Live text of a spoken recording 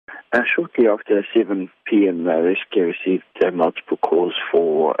Shortly after 7 p.m., rescue received multiple calls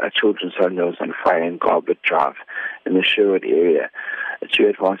for a children's home that was on fire in Garrith Drive in the Sherwood area. Two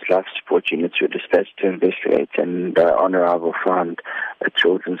advanced life support units were dispatched to investigate, and on arrival found a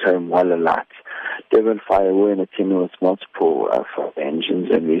children's home well alight. Durban Fire were in attendance with multiple fire engines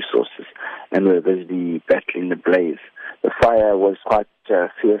and resources and were busy battling the blaze. The fire was quite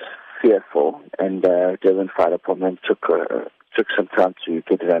fearful, and Durban Fire Department took some time to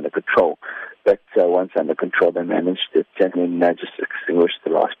get it under control. But once under control, they managed it and then just extinguished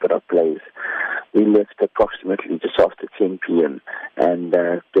the last bit of blaze. We left approximately just after 10 p.m. and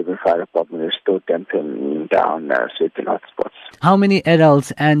Durban Fire Department is still damping down certain hotspots. How many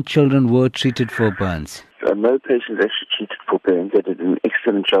adults and children were treated for burns? No patients actually treated for burns. They did an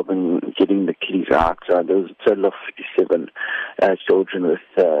excellent job in getting the kiddies out. There was a total of 57 children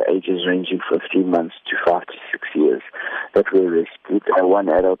with ages ranging from 3 months to 5 to 6 years that were rescued. One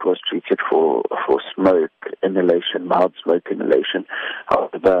adult was treated for smoke inhalation, mild smoke inhalation.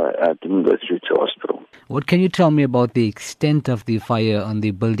 However, didn't go through to hospital. What can you tell me about the extent of the fire on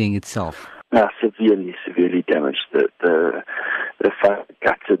the building itself? Severely damaged. The fire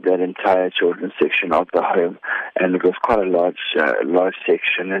gutted that entire children's section of the home, and it was quite a large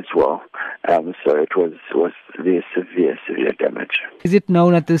section as well. So it was severe damage. Is it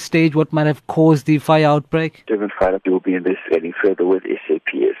known at this stage what might have caused the fire outbreak? Durban Fire will be investigating further with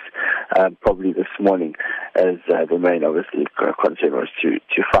SABC probably this morning, as the main obviously concern was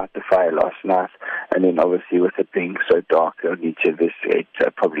to fight the fire last night, and then obviously with it being so dark, they'll need to investigate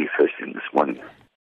probably first thing this morning.